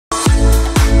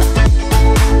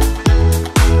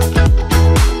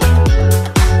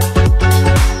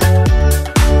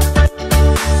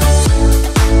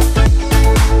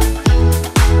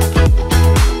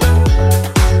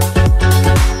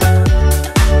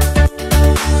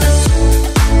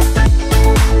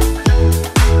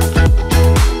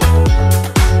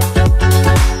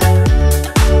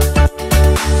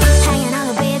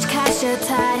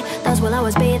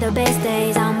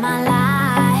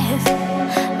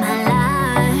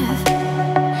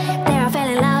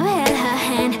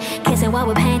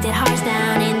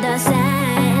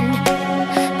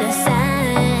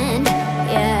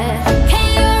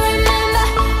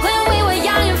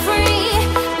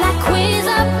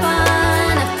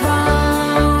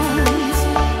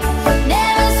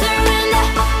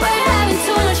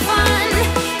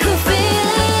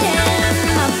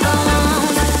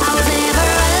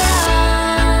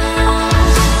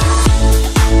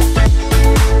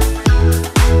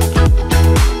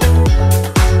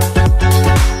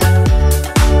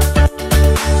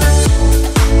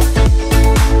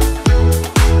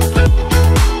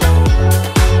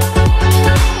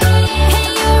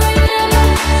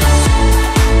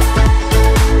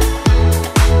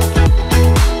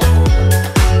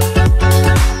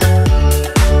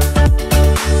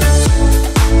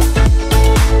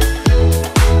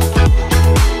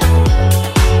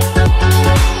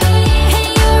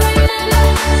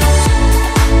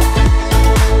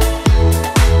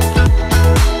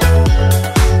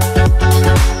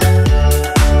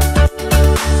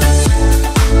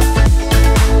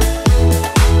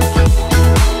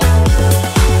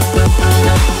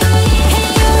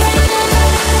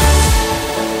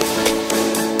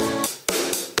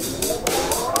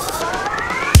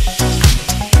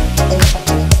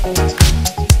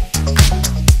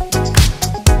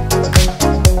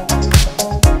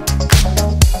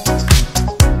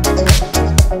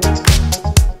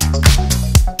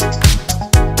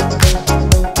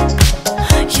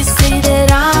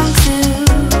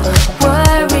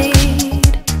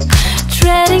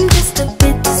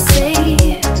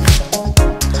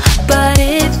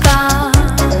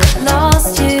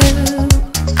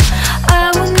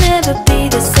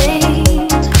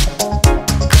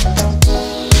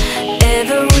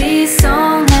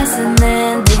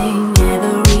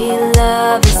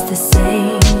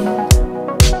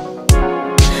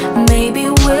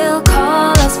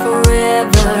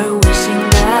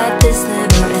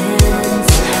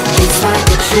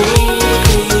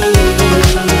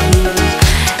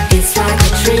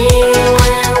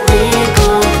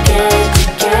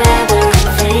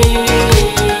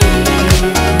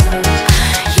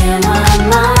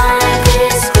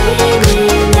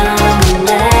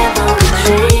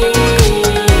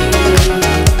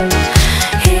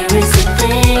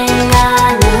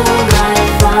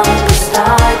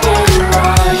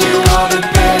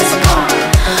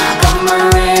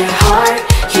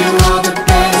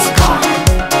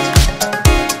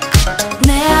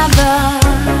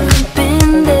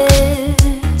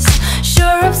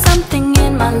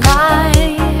my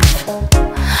life.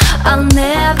 I'll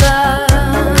never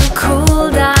cool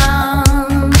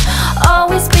down,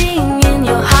 always being in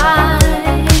your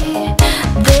high.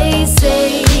 They say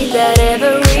that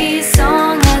every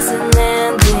song has an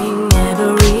ending,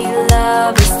 every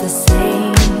love is the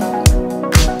same.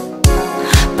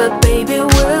 But baby,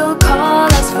 we'll call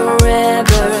us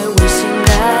forever, wishing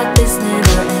that this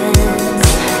never ends.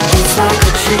 It's like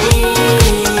a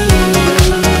dream,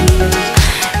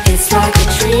 it's like a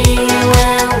dream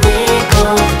when we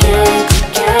both get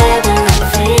together and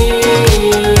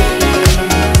feel.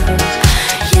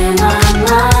 Yeah, my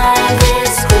mind is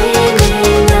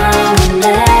screaming now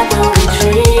whenever we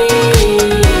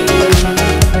dream.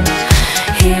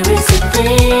 Here is the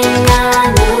thing I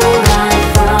knew right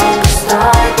from the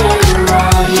start, that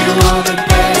you are the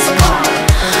best part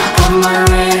of my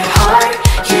red heart.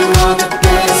 You are the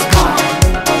best part.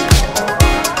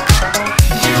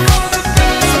 You are the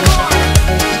best part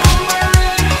of my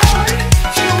red heart.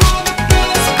 You are the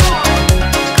best part.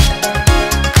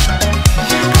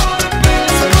 You are the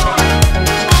best part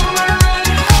of my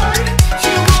red heart.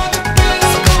 You are the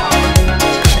best part.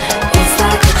 It's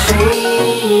like a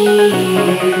dream.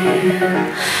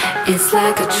 It's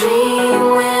like a dream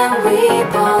when we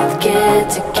both get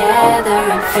together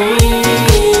and feel.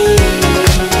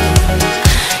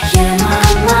 Yeah, my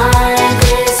mind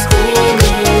is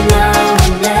screaming now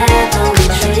whenever we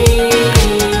dream.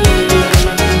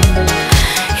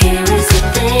 Here is the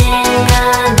thing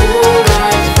I knew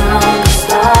right from the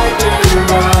start, that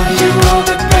you are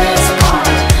the best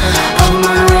part of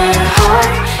my red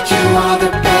heart. You are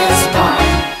the best part.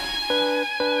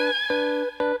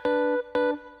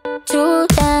 Too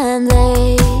damn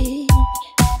late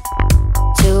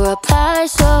to reply,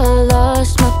 so I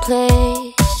lost my place.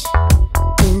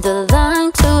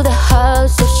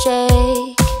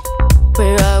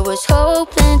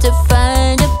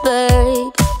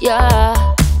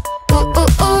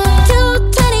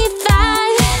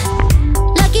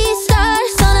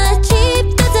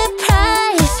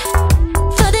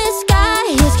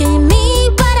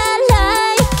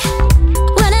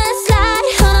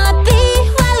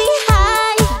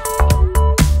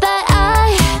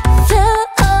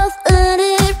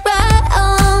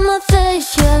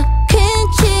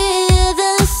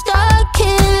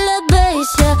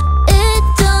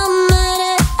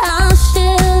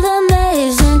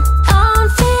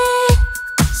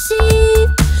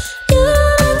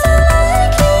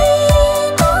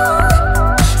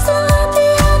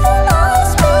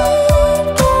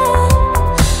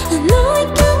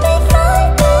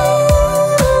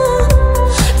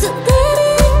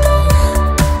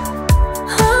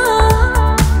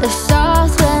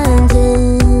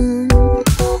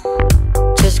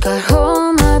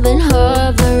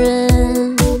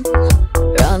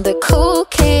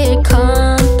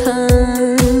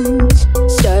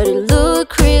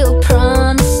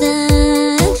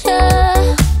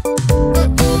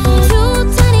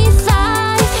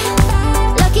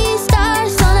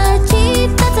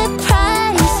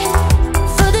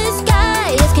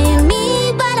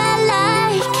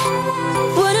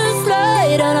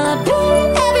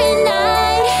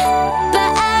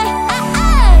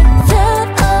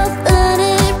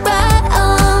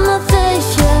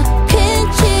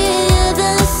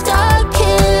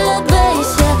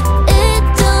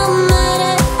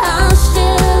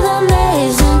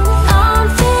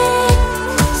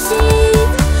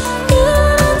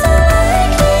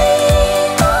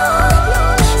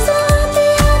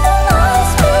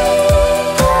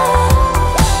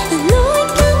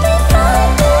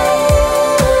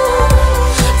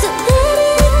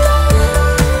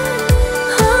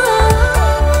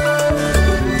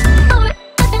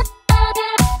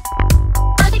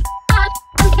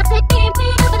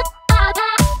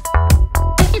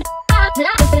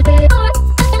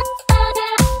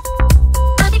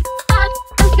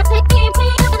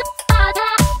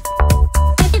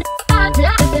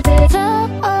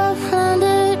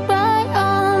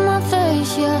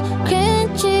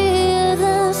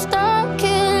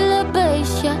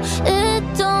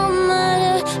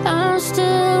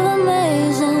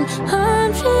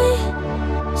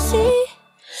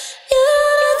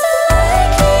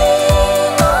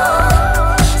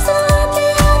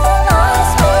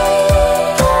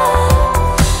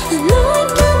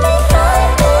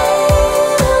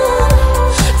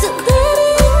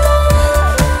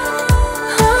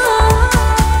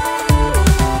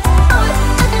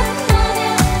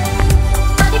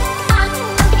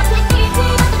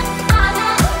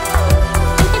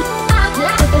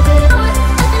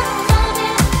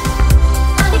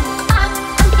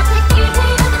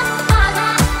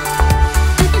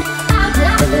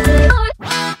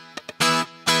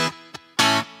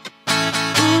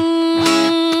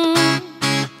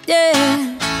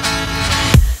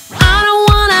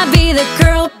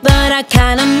 I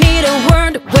kinda need a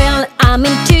word, well, I'm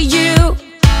into you.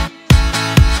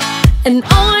 And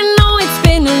all I know, it's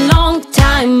been a long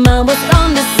time. I was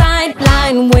on the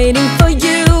sideline waiting for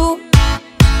you.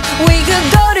 We could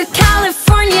go to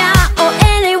California or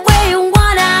anywhere you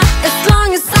wanna. As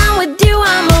long as I'm with you,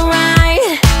 I'm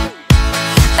alright.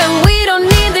 And we don't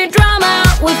need the drama,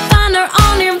 we'll find our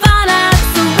own nirvana.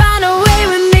 So run away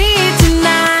with me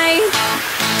tonight.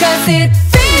 'Cause it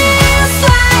feels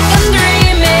like I'm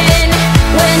dreaming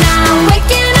when I'm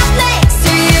waking up next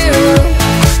to you.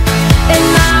 And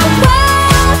my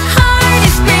wild heart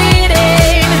is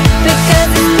beating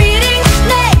because it's beating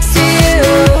next to you.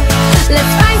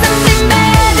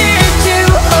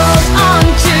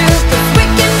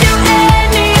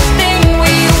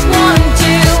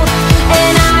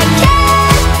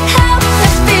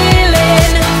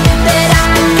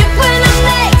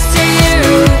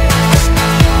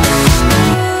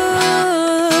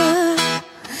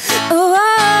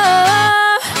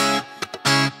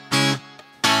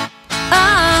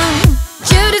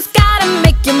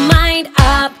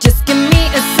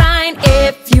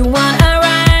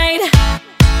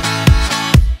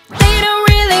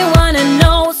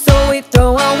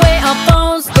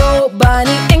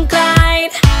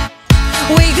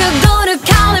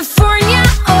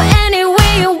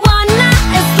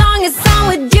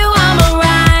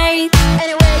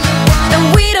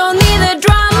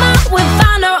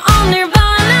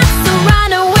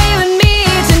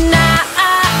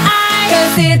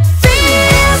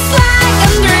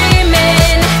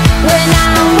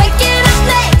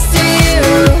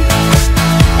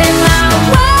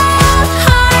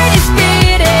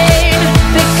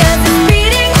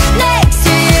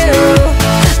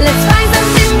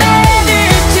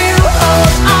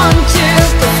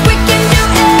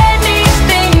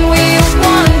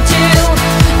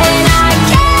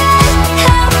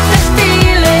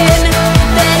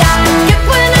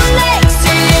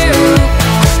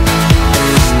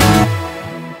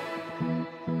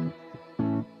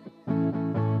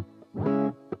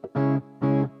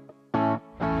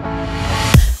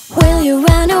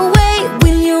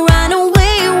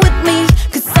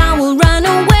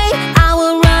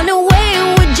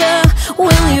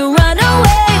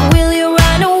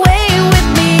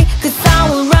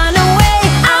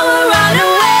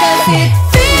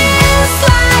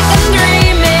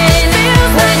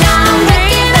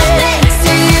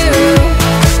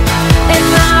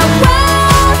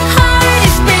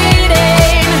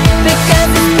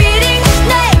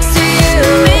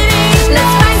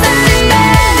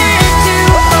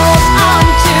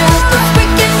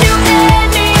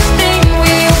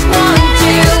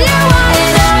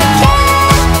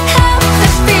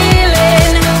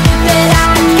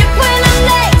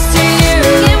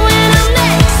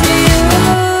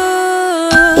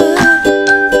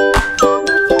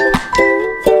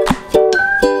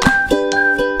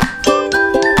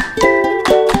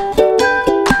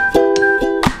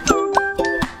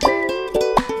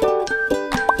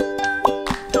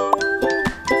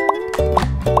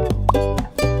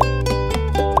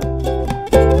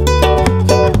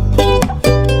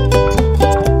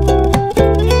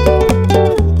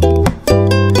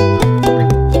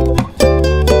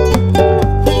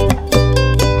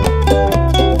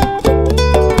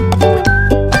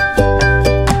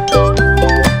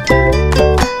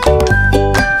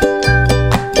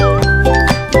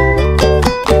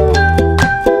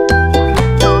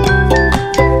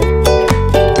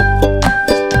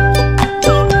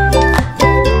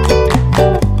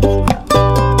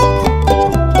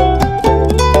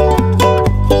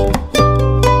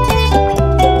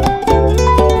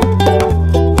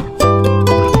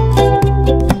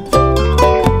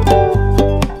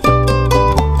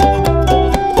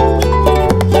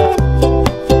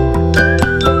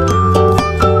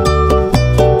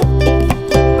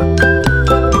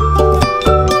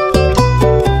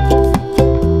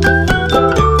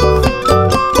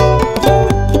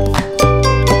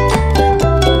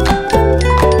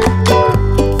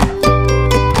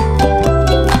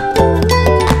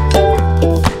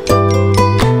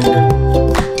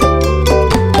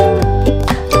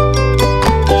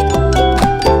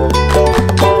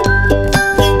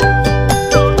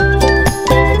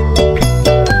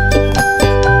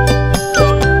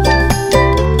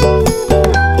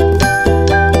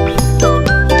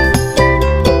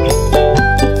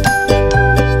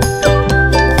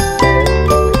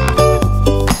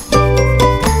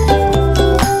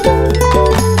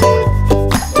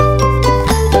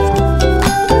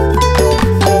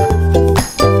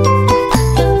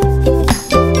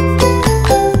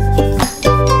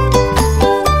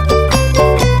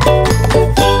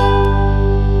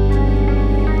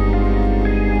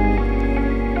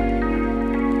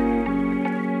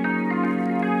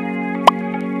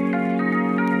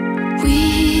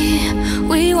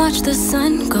 We watch the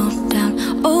sun go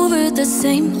down over the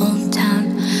same old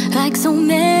town, like so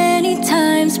many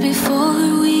times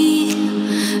before. We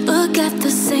look at the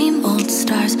same old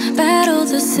stars, battle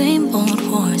the same old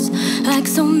wars, like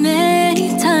so many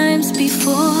times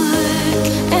before.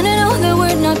 And I know that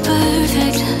we're not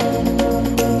perfect,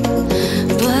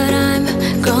 but I'm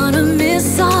gonna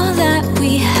miss all that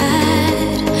we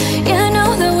had. Yeah, I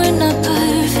know that we're not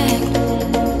perfect,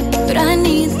 but I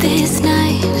need this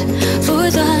night for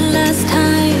the last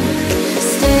time.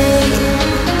 Stay,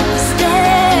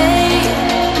 stay.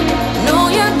 Know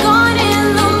you're gone in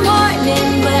the morning,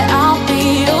 but I'll be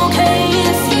okay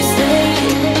if you stay.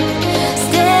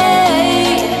 Stay.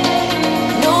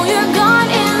 Know you're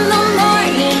gone in the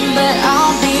morning, but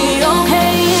I'll be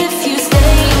okay if you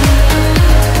stay.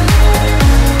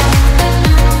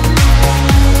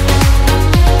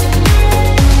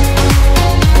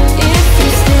 If you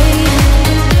stay.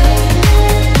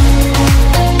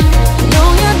 Know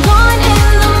you're gone in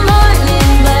the morning,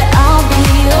 but I'll be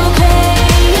okay.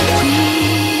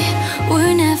 We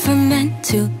were never meant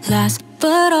to last,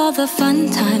 but all the fun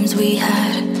times we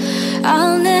had,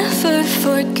 I'll never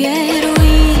forget.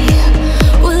 We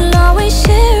will always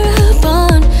share a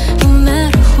bond, no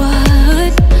matter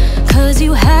what, 'cause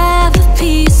you have a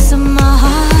piece of my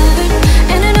heart.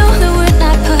 And I know that we're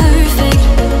not perfect,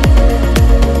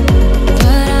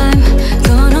 but I'm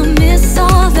gonna miss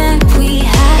all that we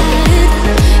had.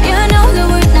 Yeah, I know that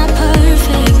we're not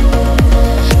perfect,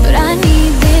 but I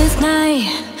need this night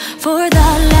for the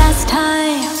last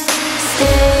time.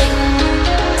 Stay,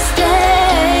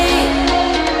 stay.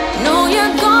 Know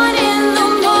you're gone in the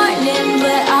morning,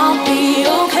 but I'll be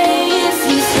okay if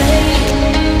you stay.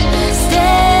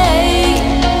 Stay.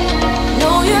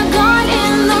 Know you're gone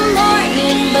in the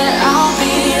morning, but I'll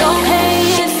be okay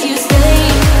if you stay.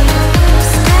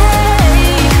 Stay.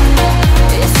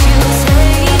 If you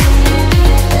stay.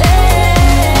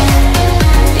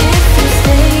 If you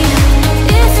stay.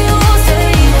 If you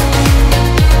stay.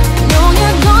 Know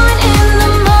you're gone in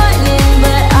the morning,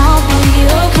 but I'll be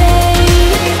okay.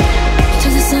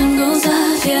 Till the sun goes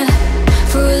up, yeah,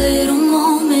 for a little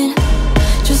moment.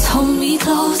 Just hold me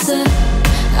closer,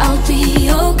 I'll be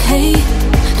okay.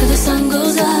 Till the sun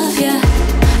goes up, yeah,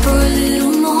 for a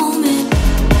little moment.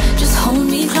 Just hold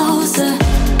me closer,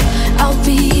 I'll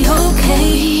be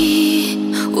okay.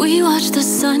 We watch the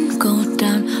sun go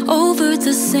down over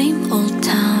the same old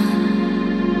town.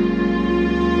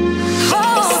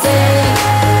 Stay,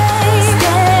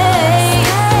 stay.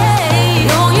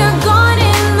 Know you're gone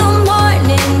in the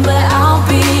morning, but I'll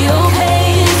be okay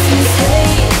if you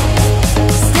stay.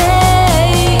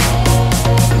 Stay.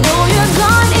 Know you're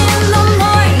gone in the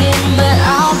morning, but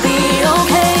I'll be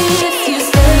okay if you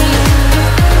stay.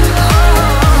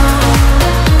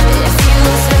 If you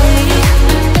stay.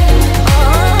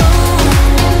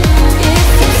 If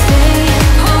you stay.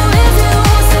 Oh, if you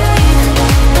stay.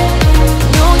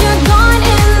 Know you're gone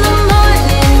in the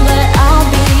morning, but I'll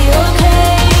be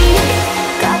okay.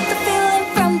 Got the feeling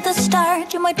from the start,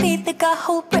 you might be the guy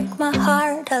who'll break my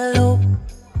heart. Hello,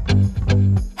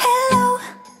 hello.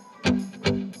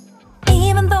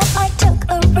 Even though I took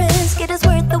a risk, it is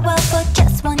worth the while for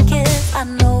just one kiss. I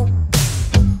know,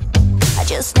 I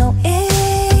just know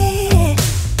it.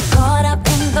 Caught up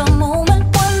in the moment,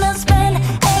 wanna spend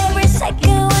every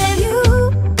second with you,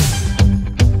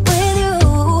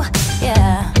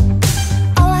 yeah.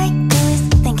 All I do is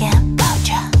thinking about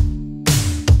you.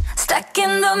 Stuck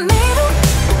in the middle,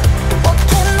 what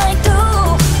can I do?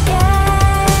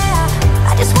 Yeah,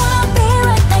 I just wanna be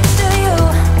right next to you.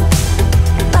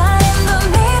 Right in the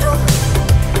middle,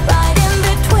 right in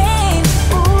between.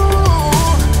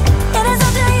 Ooh, it is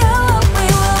up to you what we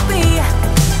will be.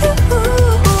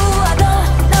 Ooh, I don't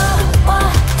know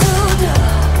what to do.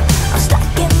 I'm stuck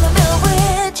in the middle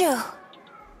with you.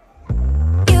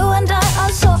 You and I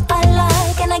are so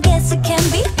alike, and I guess it can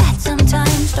be bad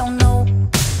sometimes. Don't know,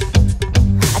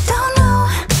 I don't know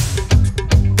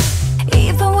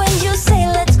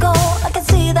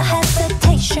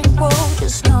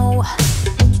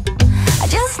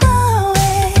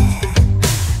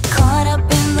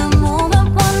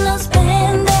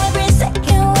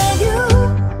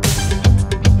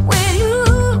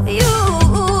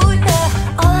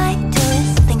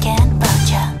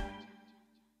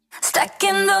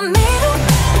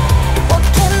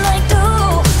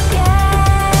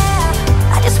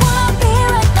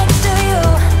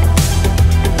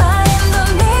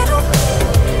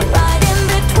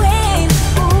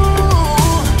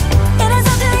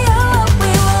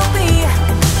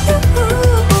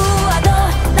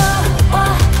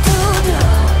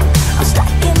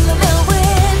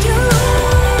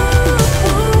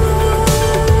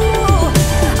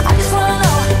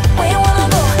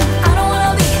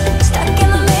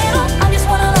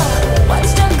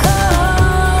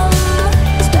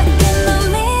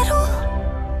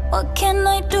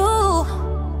I do.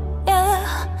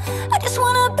 Yeah, I just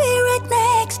wanna be right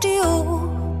next to you,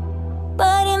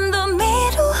 but in the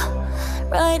middle,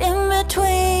 right in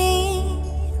between.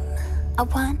 I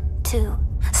want to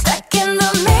stuck in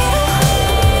the middle.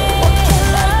 What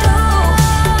can I do?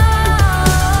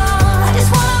 I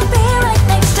just wanna be right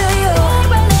next to you,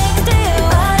 right next to you.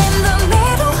 Right in the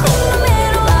middle,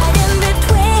 right in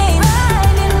between,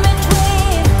 right in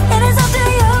between. It is up to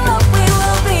you what we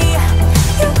will be.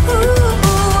 You,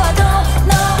 I don't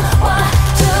know what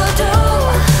to do.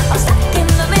 I'm stuck in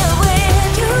the middle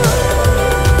with you.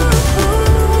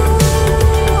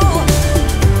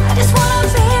 I just wanna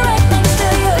be right next to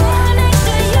you, next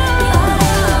to you. Right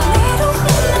in the middle,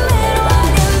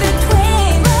 right in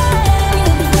between, right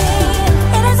in between.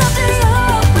 It is up to you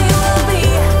what we will be.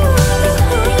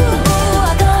 I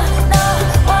don't know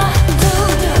what to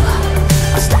do.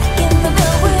 I'm stuck in the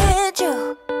middle with you.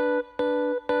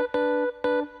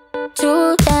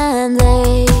 Too damn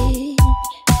late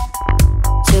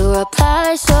to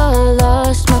apply, so I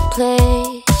lost my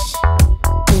place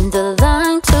in the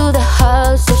line to the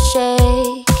house of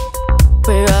shake,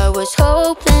 where I was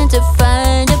hoping to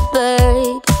find a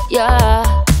babe. Yeah.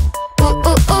 Ooh,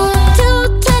 ooh, ooh.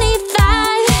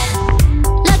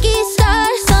 225 lucky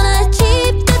stars on a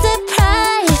cheap visit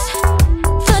price.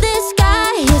 For this guy,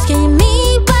 he's giving me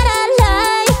what I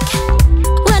like.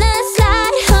 When I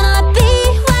slide on a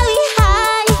beat while we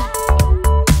high,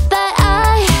 but I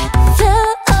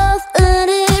fell off,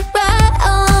 landed right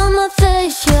on my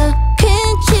face. Yeah,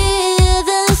 can't hear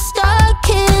the star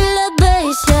killer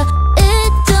bass. Yeah,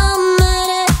 it don't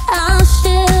matter, I'm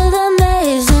still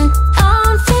amazing.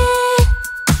 I'm fit,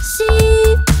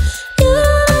 see, you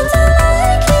don't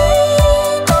like me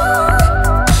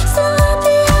more. So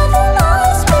happy having my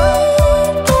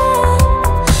speed.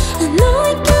 I know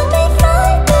it can be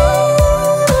frightening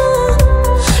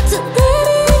to let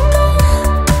it go.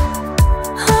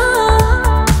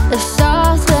 The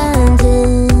South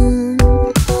Landing.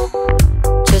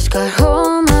 Just got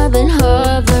home, I've been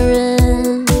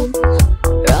hovering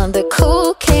around the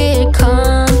cool kid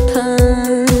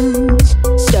compound.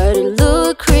 Started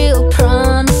look real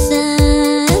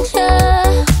promising,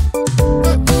 yeah.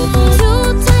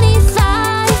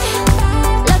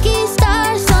 225 lucky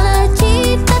stars on a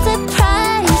cheap visit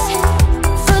price.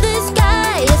 For this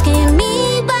guy, asking me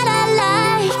what I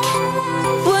like.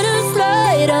 Wanna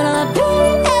slide on a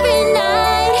beat every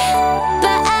night,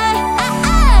 but I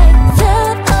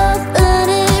fell off,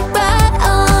 landed right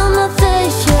on my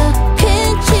face. Yeah,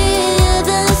 can't hear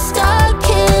the star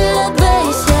killer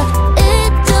bass. Yeah,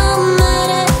 it don't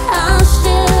matter, I'm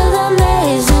still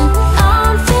amazing.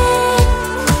 I'm fit,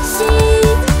 see,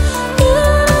 you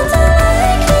don't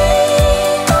like me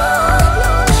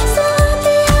more. So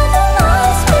happy having my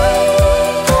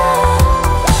speed.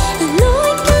 I know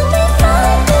it can be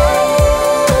frightening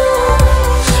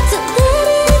to let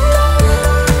it go.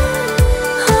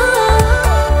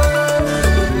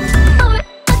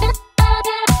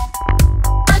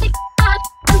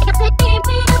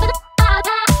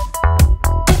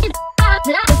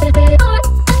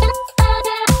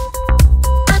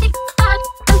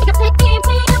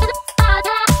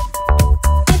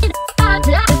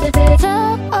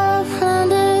 Fell off,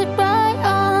 landed right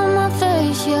on my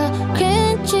face. Yeah,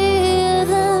 can't hear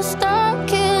the star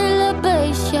killer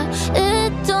bass. Yeah,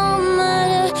 it don't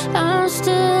matter, I'm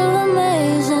still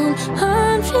amazing.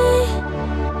 I'm free,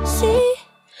 see,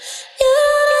 you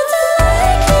don't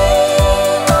like me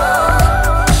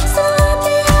more. So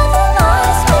happy having my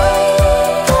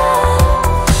speed.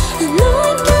 I know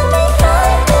it can be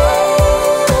frightening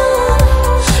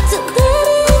to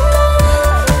let it go.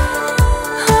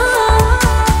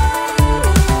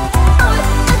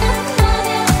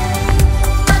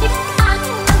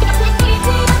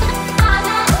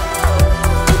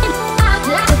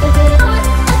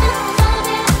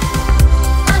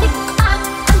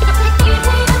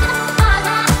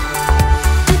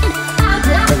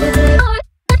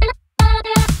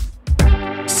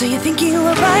 So you think you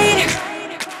were right?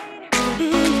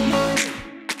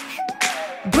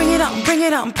 Bring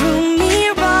it on, prove me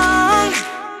wrong.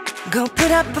 Go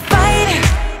put up a fight.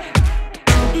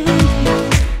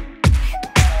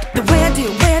 The way I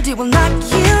do will knock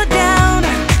you down.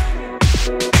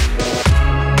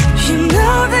 You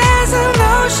know there's an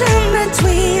ocean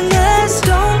between us.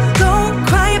 Don't go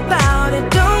cry about it.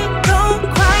 Don't go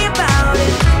cry about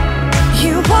it.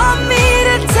 You want me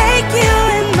to take you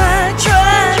in my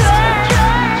trust.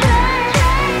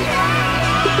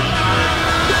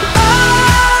 Oh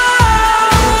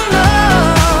no,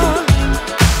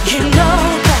 you know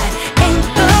that ain't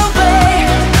the way.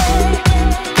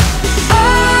 Oh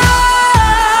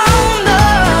no.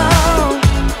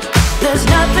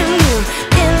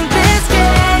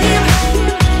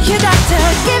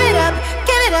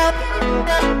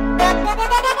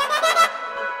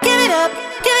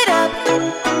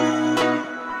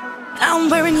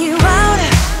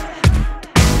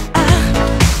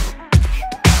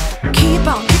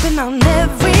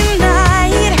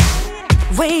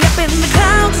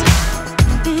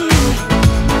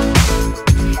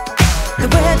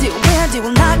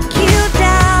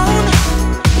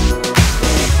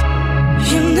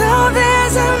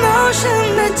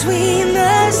 between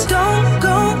us. Don't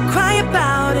go cry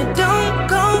about it. Don't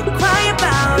go cry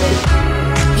about it.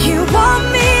 You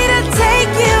want me to take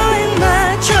you in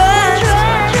my trust.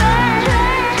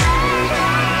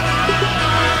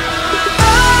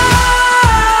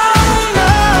 Oh no,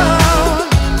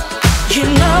 you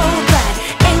know that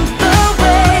ain't the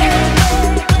way.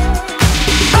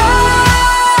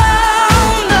 Oh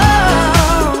no,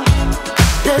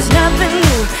 there's nothing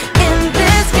new in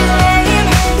this game.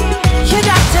 You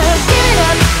got to give it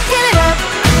up, give it up.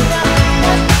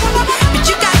 But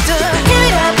you got to give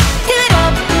it up, give it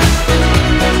up.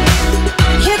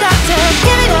 You got to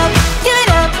give it up, give it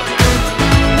up.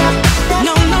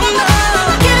 No, no, no,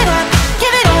 give it up,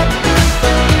 give it up.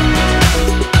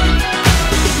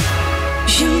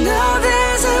 You know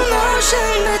there's an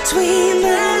ocean between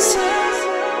us.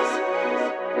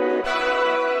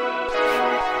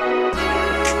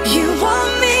 You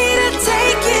want me to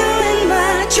take you in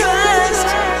my trust.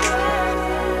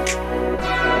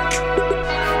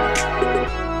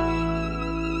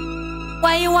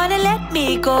 Why you wanna let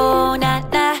me go now?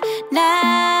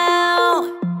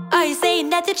 Are you saying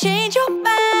that to change your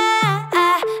mind?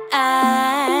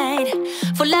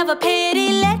 For love or pity,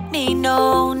 let me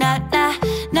know now.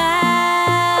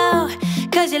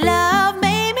 Cause your love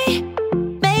made me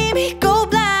go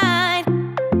blind.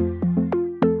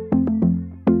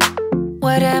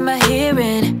 What am I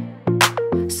hearing?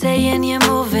 Saying you're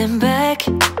moving back.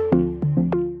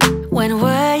 When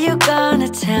were you gonna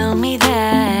tell me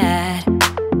that?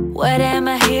 What am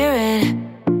I hearing?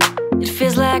 It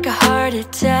feels like a heart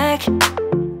attack.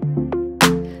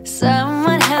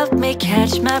 Someone help me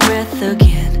catch my breath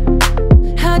again.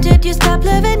 How did you stop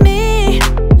loving me?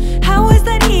 How is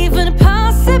that even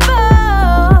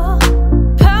possible?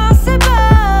 Possible.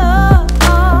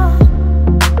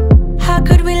 How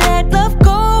could we let love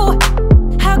go?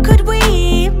 How could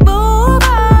we move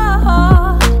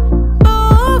on?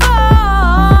 Move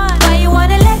on. Why you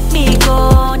wanna let me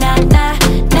go now?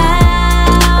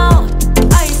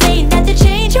 Are you saying that to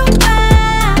change your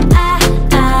mind?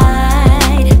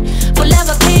 For love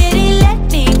or pity, let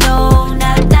me know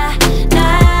now.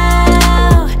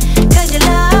 Cause your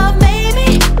love made me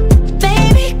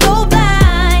go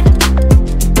blind.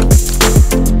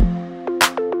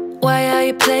 Why are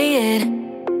you playing?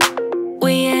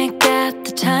 We ain't got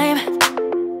the time.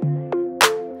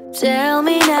 Tell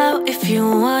me now if you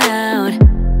want out.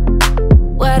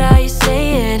 What are you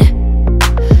saying?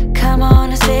 Come on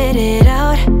and spit it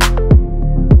out.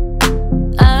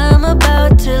 I'm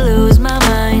about to lose my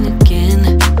mind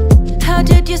again. How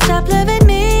did you stop loving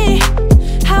me?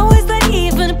 How is that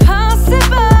even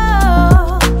possible?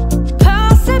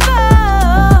 Possible.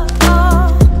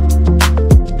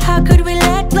 How could we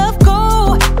let love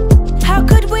go? How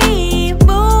could we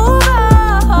move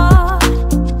on?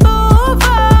 Move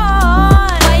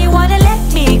on. Why you wanna let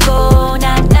me go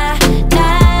now?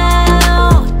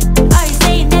 Are you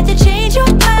saying that to change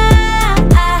your mind?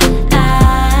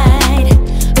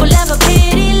 For love or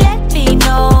pity, let me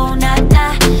know now.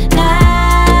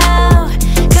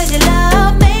 Cause your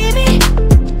love made me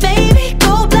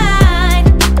go blind.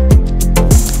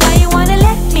 Why you wanna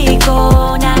let me go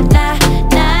now?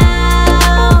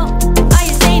 Are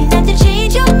you saying that to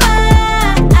change your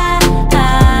mind?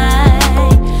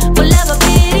 For love or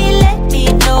pity, let me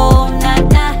know now.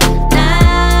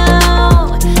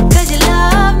 Cause your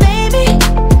love made me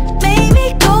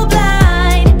go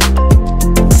blind.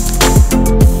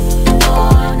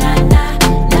 Oh, na na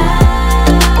na.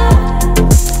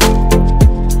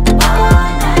 Oh,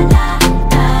 na na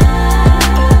na.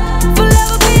 For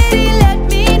love or pity, let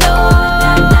me know.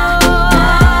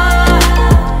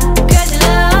 Cause your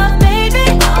love made me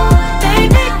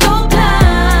go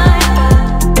blind.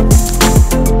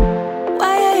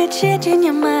 Why are you changing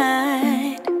your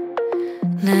mind?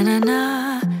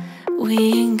 Na, we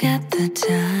ain't got the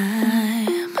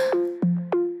time.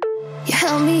 You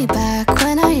held me back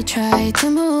when I tried to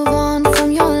move